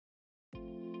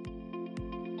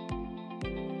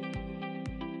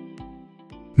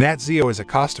NatZeo is a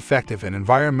cost-effective and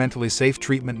environmentally safe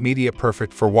treatment media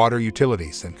perfect for water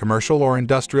utilities and commercial or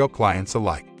industrial clients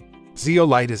alike.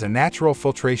 Zeolite is a natural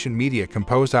filtration media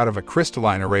composed out of a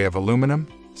crystalline array of aluminum,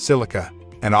 silica,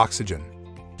 and oxygen.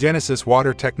 Genesis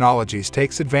Water Technologies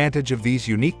takes advantage of these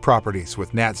unique properties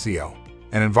with NatZeo,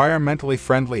 an environmentally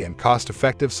friendly and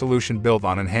cost-effective solution built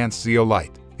on enhanced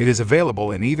zeolite. It is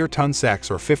available in either ton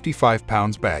sacks or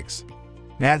 55-pound bags.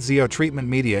 NatZeo treatment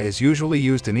media is usually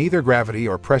used in either gravity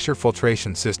or pressure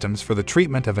filtration systems for the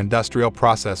treatment of industrial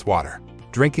process water,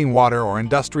 drinking water, or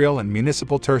industrial and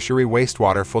municipal tertiary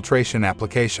wastewater filtration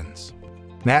applications.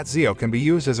 NatZeo can be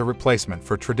used as a replacement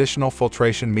for traditional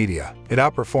filtration media. It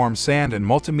outperforms sand and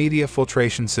multimedia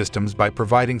filtration systems by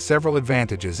providing several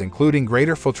advantages, including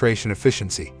greater filtration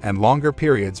efficiency and longer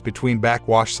periods between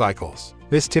backwash cycles.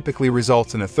 This typically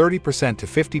results in a 30% to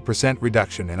 50%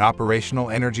 reduction in operational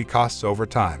energy costs over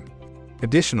time.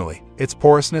 Additionally, its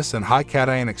porousness and high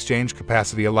cation exchange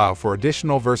capacity allow for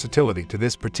additional versatility to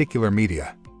this particular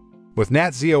media. With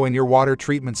NatZeo in your water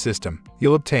treatment system,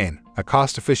 you'll obtain a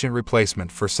cost-efficient replacement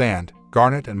for sand,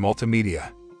 garnet, and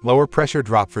multimedia, lower pressure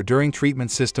drop for during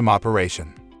treatment system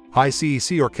operation, high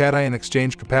CEC or cation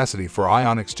exchange capacity for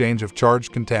ion exchange of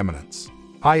charged contaminants.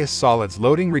 Highest solids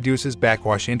loading reduces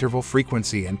backwash interval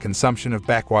frequency and consumption of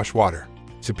backwash water.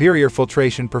 Superior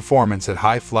filtration performance at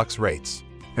high flux rates.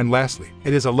 And lastly,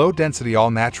 it is a low-density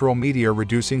all-natural media,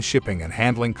 reducing shipping and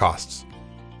handling costs.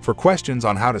 For questions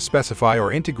on how to specify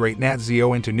or integrate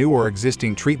NatZeo into new or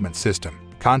existing treatment system,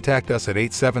 contact us at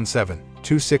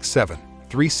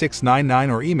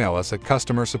 877-267-3699 or email us at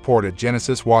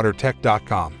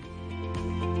customersupport@genesiswatertech.com.